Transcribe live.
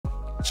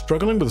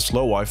Struggling with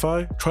slow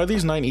Wi-Fi? Try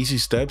these 9 easy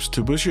steps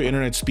to boost your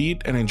internet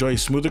speed and enjoy a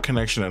smoother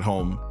connection at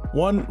home.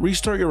 1.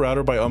 Restart your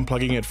router by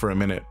unplugging it for a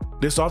minute.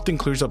 This often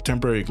clears up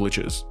temporary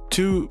glitches.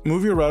 2.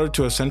 Move your router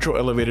to a central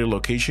elevated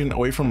location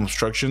away from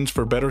obstructions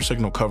for better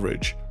signal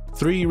coverage.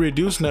 3.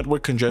 Reduce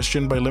network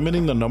congestion by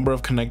limiting the number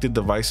of connected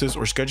devices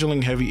or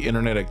scheduling heavy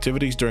internet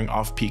activities during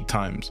off-peak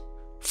times.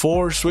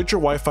 4. Switch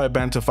your Wi-Fi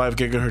band to 5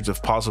 GHz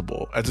if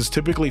possible, as it's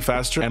typically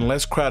faster and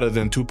less crowded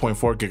than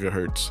 2.4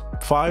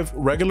 GHz. 5.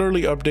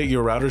 Regularly update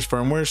your router's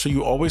firmware so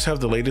you always have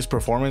the latest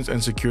performance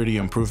and security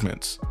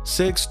improvements.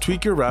 6.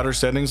 Tweak your router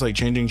settings like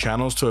changing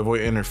channels to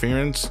avoid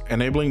interference,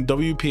 enabling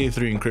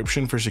WPA3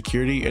 encryption for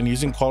security, and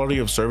using quality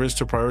of service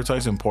to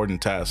prioritize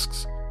important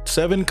tasks.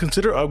 7.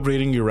 Consider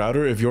upgrading your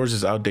router if yours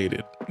is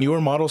outdated.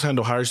 Newer models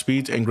handle higher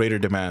speeds and greater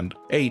demand.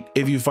 8.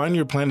 If you find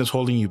your plan is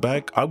holding you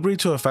back, upgrade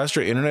to a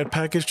faster internet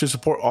package to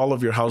support all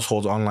of your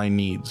household's online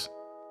needs.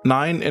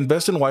 9.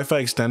 Invest in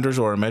Wi-Fi extenders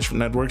or a mesh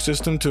network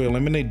system to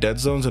eliminate dead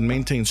zones and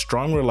maintain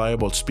strong,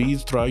 reliable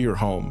speeds throughout your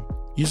home.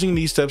 Using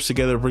these steps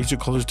together brings you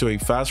closer to a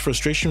fast,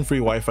 frustration-free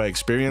Wi-Fi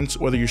experience,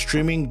 whether you're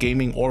streaming,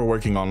 gaming, or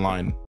working online.